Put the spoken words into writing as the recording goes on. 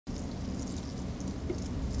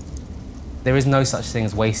There is no such thing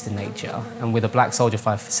as waste in nature, and with a black soldier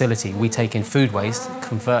fly facility, we take in food waste,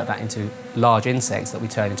 convert that into large insects that we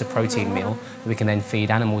turn into protein meal that we can then feed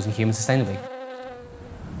animals and humans sustainably.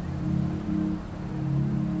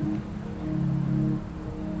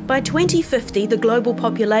 By 2050, the global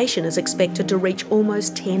population is expected to reach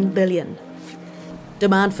almost 10 billion.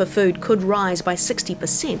 Demand for food could rise by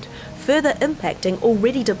 60%, further impacting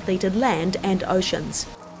already depleted land and oceans.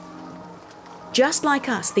 Just like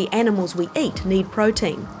us, the animals we eat need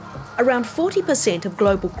protein. Around 40% of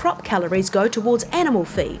global crop calories go towards animal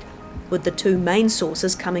feed, with the two main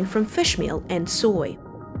sources coming from fish meal and soy.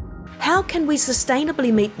 How can we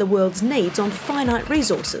sustainably meet the world's needs on finite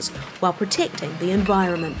resources while protecting the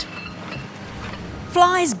environment?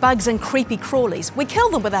 Flies, bugs and creepy crawlies, we kill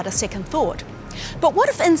them without a second thought. But what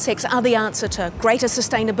if insects are the answer to greater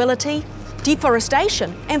sustainability,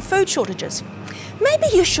 deforestation and food shortages?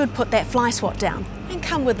 Maybe you should put that fly swat down and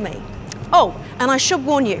come with me. Oh, and I should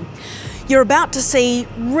warn you, you're about to see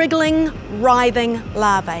wriggling, writhing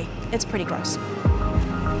larvae. It's pretty gross.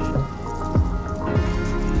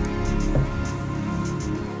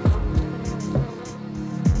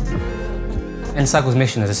 Entocycle's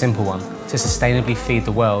mission is a simple one: to sustainably feed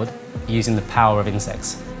the world using the power of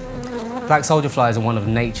insects. Black soldier flies are one of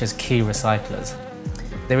nature's key recyclers.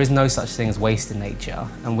 There is no such thing as waste in nature,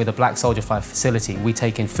 and with a black soldier fly facility, we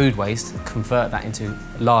take in food waste, convert that into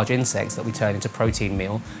large insects that we turn into protein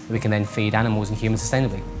meal that we can then feed animals and humans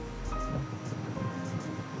sustainably.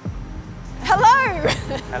 Hello!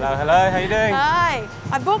 Hello, hello, how you doing? Hi,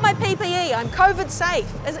 I bought my PPE, I'm COVID safe.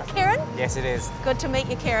 Is it Karen? Yes, it is. Good to meet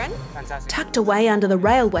you, Karen. Fantastic. Tucked away under the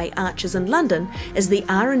railway arches in London is the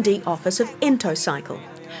R&D office of Entocycle.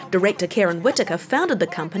 Director Karen Whittaker founded the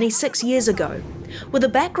company 6 years ago. With a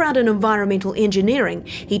background in environmental engineering,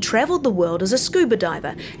 he travelled the world as a scuba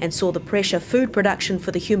diver and saw the pressure food production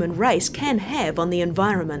for the human race can have on the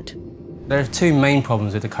environment. There are two main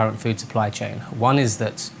problems with the current food supply chain. One is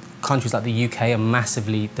that countries like the UK are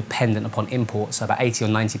massively dependent upon imports, so about 80 or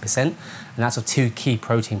 90%, and that's of two key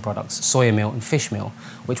protein products, soya meal and fish meal,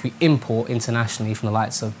 which we import internationally from the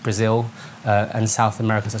likes of Brazil and South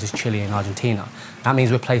America, such as Chile and Argentina. That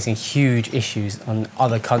means we're placing huge issues on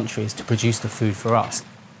other countries to produce the food for us.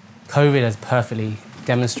 COVID has perfectly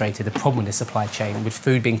demonstrated the problem with the supply chain, with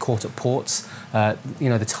food being caught at ports. The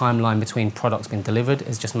timeline between products being delivered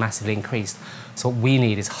has just massively increased. So what we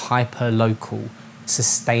need is hyper-local,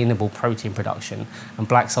 sustainable protein production, and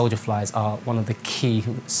black soldier flies are one of the key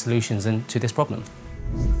solutions to this problem.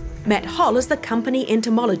 Matt Holl is the company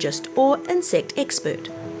entomologist or insect expert.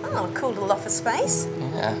 Oh, cool little office space.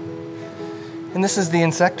 Yeah. And this is the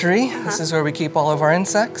insectary. This is where we keep all of our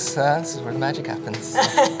insects. This is where the magic happens.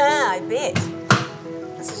 I bet.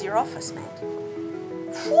 This is your office, Matt.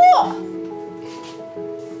 Whoa!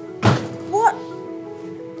 What?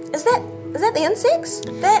 Is that the insects?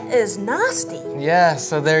 That is nasty. Yeah,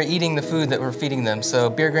 so they're eating the food that we're feeding them. So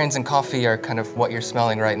beer grains and coffee are kind of what you're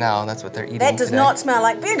smelling right now. That's what they're eating That does today. not smell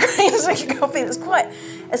like beer grains and coffee. It's quite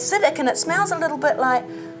acidic and it smells a little bit like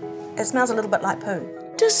poo.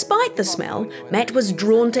 Despite the smell, Matt was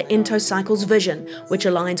drawn to Entocycle's vision, which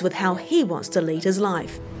aligns with how he wants to lead his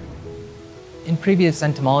life. In previous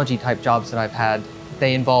entomology type jobs that I've had,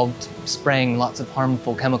 they involved spraying lots of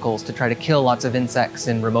harmful chemicals to try to kill lots of insects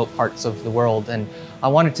in remote parts of the world. And I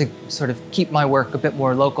wanted to sort of keep my work a bit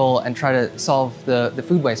more local and try to solve the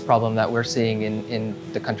food waste problem that we're seeing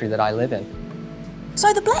in the country that I live in.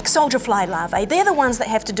 So the black soldier fly larvae, they're the ones that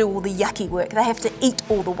have to do all the yucky work. They have to eat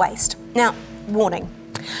all the waste. Now, warning,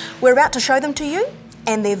 we're about to show them to you,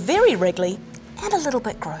 and they're very wriggly and a little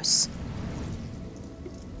bit gross.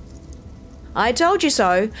 I told you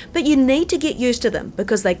so, but you need to get used to them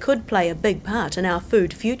because they could play a big part in our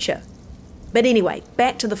food future. But anyway,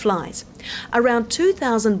 back to the flies. Around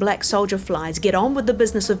 2,000 black soldier flies get on with the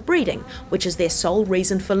business of breeding, which is their sole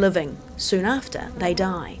reason for living. Soon after, they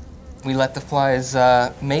die. We let the flies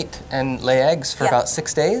mate and lay eggs for about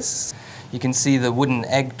 6 days. You can see the wooden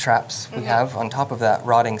egg traps we have on top of that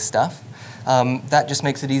rotting stuff. That just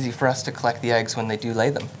makes it easy for us to collect the eggs when they do lay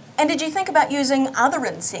them. And did you think about using other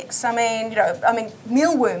insects? I mean,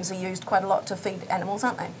 mealworms are used quite a lot to feed animals,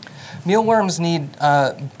 aren't they? Mealworms need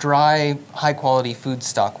dry, high-quality food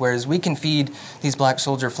stock, whereas we can feed these black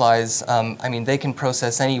soldier flies. They can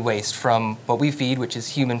process any waste from what we feed, which is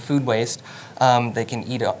human food waste. They can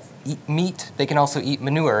eat meat. They can also eat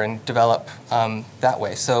manure and develop that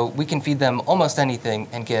way. So we can feed them almost anything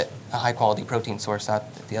and get a high-quality protein source out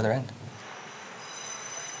at the other end.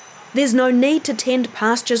 There's no need to tend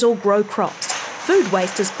pastures or grow crops. Food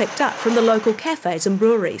waste is picked up from the local cafes and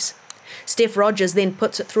breweries. Steph Rogers then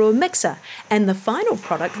puts it through a mixer, and the final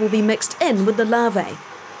product will be mixed in with the larvae.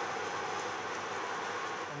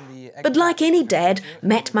 But like any dad,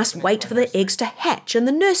 Matt must wait for the eggs to hatch in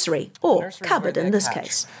the nursery, or cupboard in this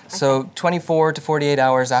case. So 24 to 48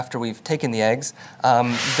 hours after we've taken the eggs,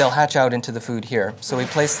 they'll hatch out into the food here. So we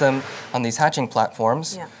place them on these hatching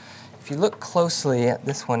platforms. Yeah. If you look closely at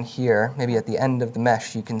this one here, maybe at the end of the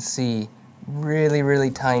mesh, you can see really, really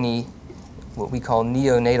tiny, what we call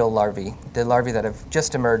neonatal larvae, the larvae that have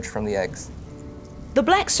just emerged from the eggs. The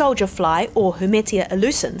black soldier fly, or Hermetia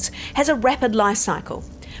illucens, has a rapid life cycle.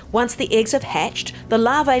 Once the eggs have hatched, the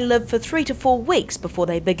larvae live for 3 to 4 weeks before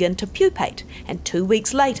they begin to pupate, and 2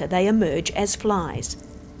 weeks later they emerge as flies.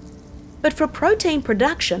 But for protein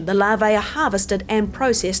production, the larvae are harvested and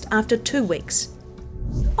processed after 2 weeks.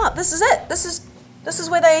 Oh, this is it. This is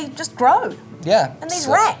where they just grow. Yeah. In these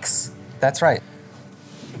racks. That's right.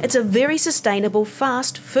 It's a very sustainable,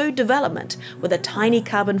 fast food development with a tiny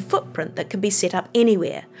carbon footprint that can be set up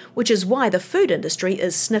anywhere, which is why the food industry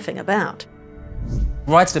is sniffing about.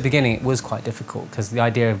 Right at the beginning, it was quite difficult because the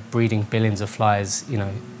idea of breeding billions of flies, you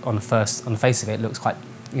know, on the face of it, looks quite,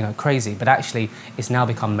 you know, crazy. But actually, it's now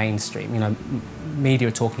become mainstream. You know, media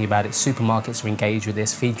are talking about it, supermarkets are engaged with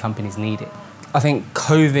this, feed companies need it. I think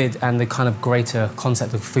COVID and the kind of greater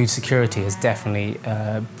concept of food security has definitely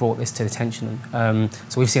brought this to attention.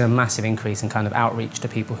 So we've seen a massive increase in kind of outreach to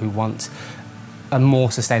people who want a more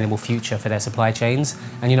sustainable future for their supply chains.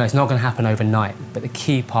 And you know, it's not going to happen overnight, but the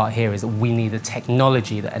key part here is that we need the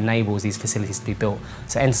technology that enables these facilities to be built.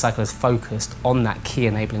 So Entocycle is focused on that key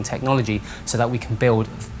enabling technology so that we can build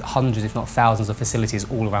hundreds, if not thousands, of facilities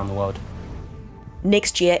all around the world.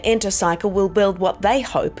 Next year, Entocycle will build what they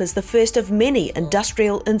hope is the first of many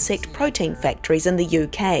industrial insect protein factories in the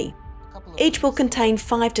UK. Each will contain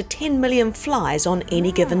 5 to 10 million flies on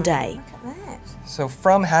any given day. Look at that. So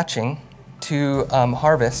from hatching to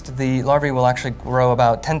harvest, the larvae will actually grow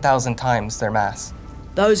about 10,000 times their mass.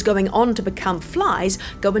 Those going on to become flies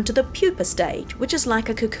go into the pupa stage, which is like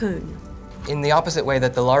a cocoon. In the opposite way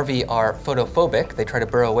that the larvae are photophobic, they try to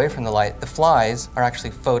burrow away from the light, the flies are actually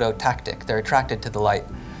phototactic, they're attracted to the light.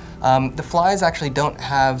 The flies actually don't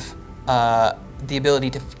have the ability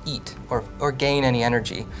to eat or gain any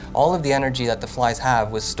energy. All of the energy that the flies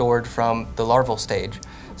have was stored from the larval stage.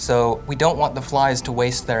 So we don't want the flies to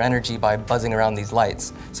waste their energy by buzzing around these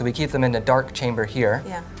lights. So we keep them in a dark chamber here.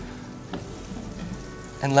 Yeah.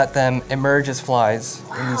 And let them emerge as flies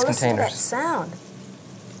in these containers. Listen to that sound.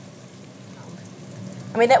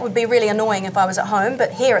 I mean, that would be really annoying if I was at home,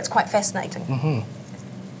 but here it's quite fascinating. Mm-hmm.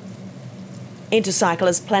 Entocycle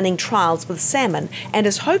is planning trials with salmon and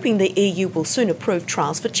is hoping the EU will soon approve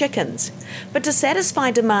trials for chickens. But to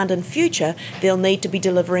satisfy demand in future, they'll need to be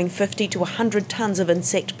delivering 50 to 100 tonnes of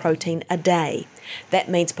insect protein a day. That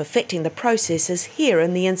means perfecting the processes here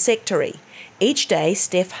in the insectary. Each day,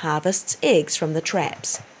 Steph harvests eggs from the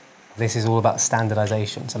traps. This is all about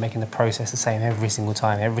standardisation, so making the process the same every single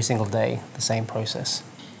time, every single day, the same process.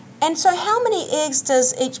 And so how many eggs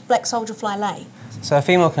does each black soldier fly lay? So a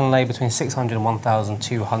female can lay between 600 and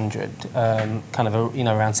 1,200,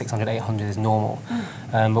 around 600, 800 is normal.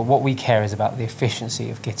 But what we care is about the efficiency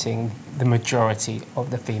of getting the majority of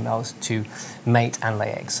the females to mate and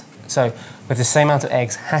lay eggs. So with the same amount of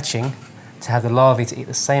eggs hatching, to have the larvae to eat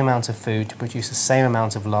the same amount of food, to produce the same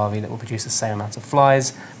amount of larvae that will produce the same amount of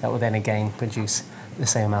flies, that will then again produce the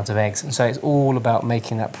same amount of eggs. And so it's all about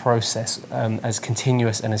making that process as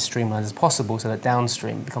continuous and as streamlined as possible so that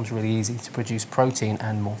downstream it becomes really easy to produce protein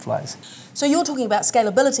and more flies. So you're talking about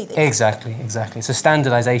scalability there? Exactly, exactly. So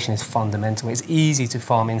standardisation is fundamental. It's easy to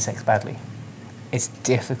farm insects badly. It's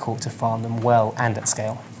difficult to farm them well and at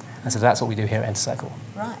scale. And so that's what we do here at Entocycle.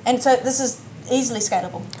 Right, and so this is easily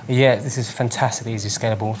scalable? Yeah, this is fantastically easy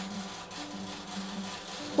scalable.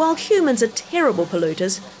 While humans are terrible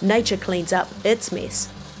polluters, nature cleans up its mess.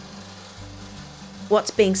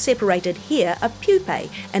 What's being separated here are pupae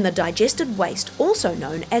and the digested waste, also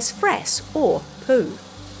known as frass or poo.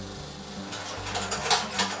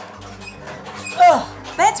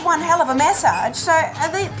 Oh, that's one hell of a massage. So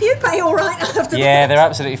are the pupae all right after that? Yeah, they're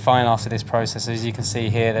absolutely fine after this process. As you can see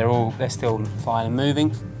here, they're still fine and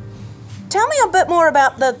moving. Tell me a bit more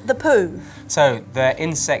about the poo. So the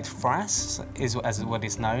insect frass, as what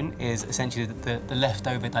is known, is essentially the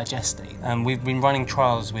leftover digestate. And we've been running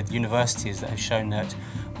trials with universities that have shown that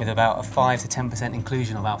with about a 5 to 10%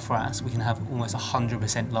 inclusion of our frass, we can have almost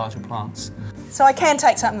 100% larger plants. So I can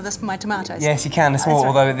take some of this for my tomatoes? Yes, you can. Right.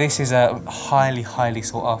 Although this is highly, highly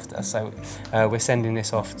sought after. So we're sending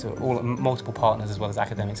this off to multiple partners as well as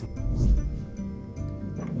academics.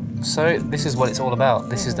 So this is what it's all about.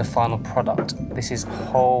 This is the final product. This is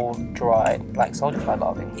whole, dried black soldier fly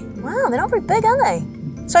larvae. Wow, they're not very big, are they?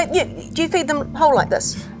 So do you feed them whole like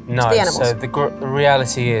this? No, to the animals? so the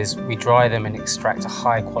reality is we dry them and extract a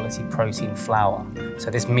high quality protein flour. So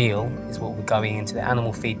this meal is what we're going into the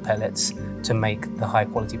animal feed pellets to make the high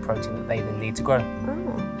quality protein that they then need to grow.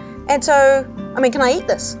 Oh. And so, I mean, can I eat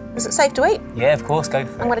this? Is it safe to eat? Yeah, of course, go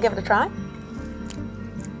for it. I'm going to give it a try.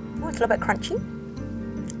 Oh, it's a little bit crunchy.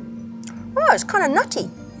 Oh, it's kind of nutty.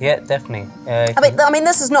 Yeah, definitely. I mean,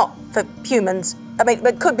 this is not for humans. I mean,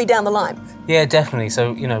 it could be down the line. Yeah, definitely.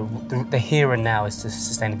 So, you know, the here and now is to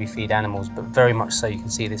sustainably feed animals, but very much so you can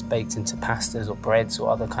see this baked into pastas or breads or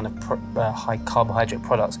other kind of high carbohydrate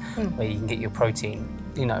products where you can get your protein,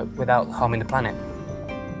 you know, without harming the planet.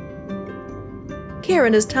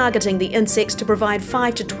 Kieran is targeting the insects to provide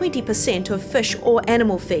 5 to 20% of fish or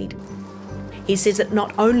animal feed. He says it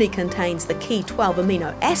not only contains the key 12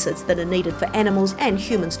 amino acids that are needed for animals and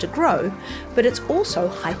humans to grow, but it's also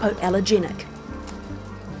hypoallergenic.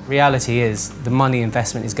 Reality is the money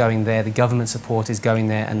investment is going there, the government support is going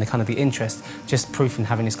there, and the kind of the interest, just proof in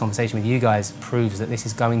having this conversation with you guys proves that this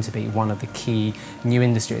is going to be one of the key new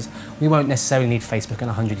industries. We won't necessarily need Facebook in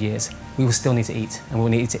 100 years. We will still need to eat, and we'll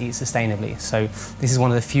need to eat sustainably. So this is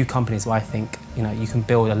one of the few companies where I think, you know, you can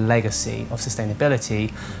build a legacy of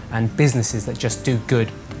sustainability and businesses that just do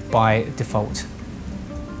good by default.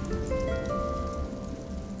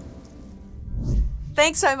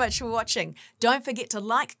 Thanks so much for watching. Don't forget to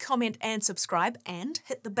like, comment and subscribe, and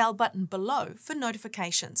hit the bell button below for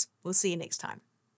notifications. We'll see you next time.